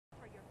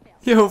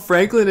Yo,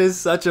 Franklin is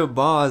such a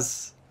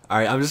boss.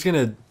 Alright, I'm just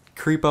gonna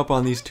creep up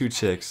on these two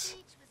chicks.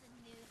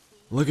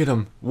 Look at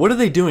them. What are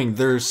they doing?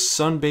 They're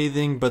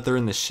sunbathing, but they're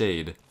in the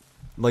shade.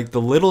 Like, the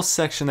little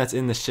section that's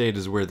in the shade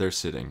is where they're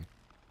sitting.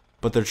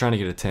 But they're trying to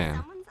get a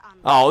tan.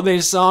 Oh,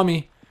 they saw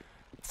me.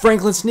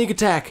 Franklin, sneak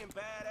attack.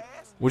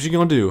 What you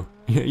gonna do?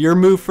 Your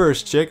move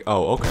first, chick.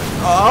 Oh, okay.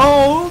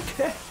 Oh,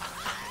 okay.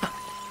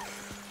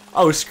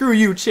 Oh, screw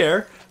you,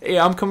 chair. Hey,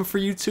 I'm coming for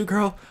you too,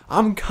 girl.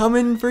 I'm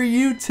coming for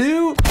you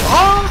too.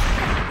 Oh!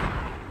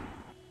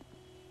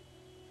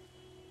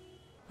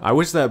 I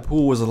wish that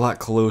pool was a lot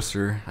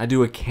closer. I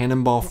do a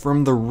cannonball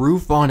from the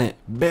roof on it.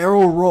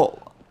 Barrel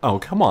roll. Oh,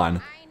 come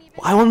on.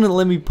 Why won't it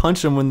let me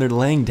punch them when they're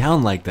laying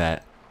down like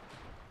that?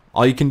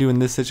 All you can do in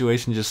this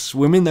situation is just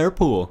swim in their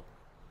pool.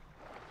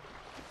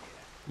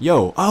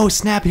 Yo, oh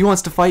snap, he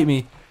wants to fight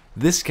me.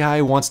 This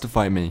guy wants to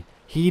fight me.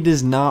 He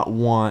does not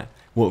want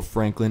what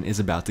Franklin is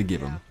about to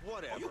give him.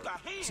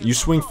 You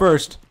swing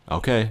first.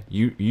 Okay,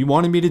 you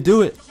wanted me to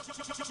do it.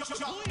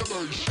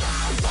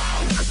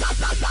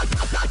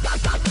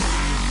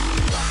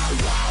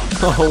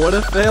 Oh, what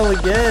a fail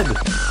again.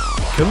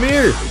 Come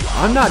here.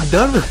 I'm not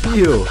done with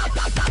you.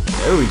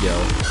 There we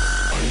go.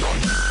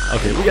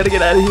 Okay, we gotta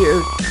get out of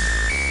here.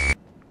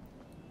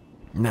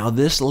 Now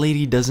this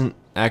lady doesn't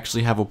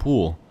actually have a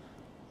pool.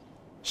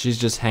 She's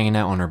just hanging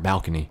out on her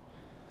balcony.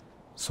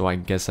 So I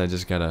guess I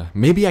just gotta...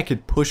 Maybe I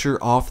could push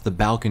her off the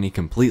balcony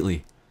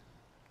completely.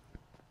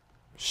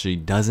 She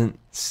doesn't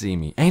see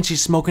me. And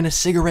she's smoking a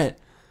cigarette.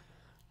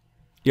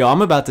 Yo,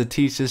 I'm about to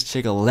teach this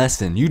chick a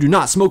lesson. You do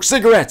not smoke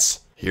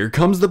cigarettes! Here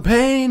comes the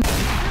pain!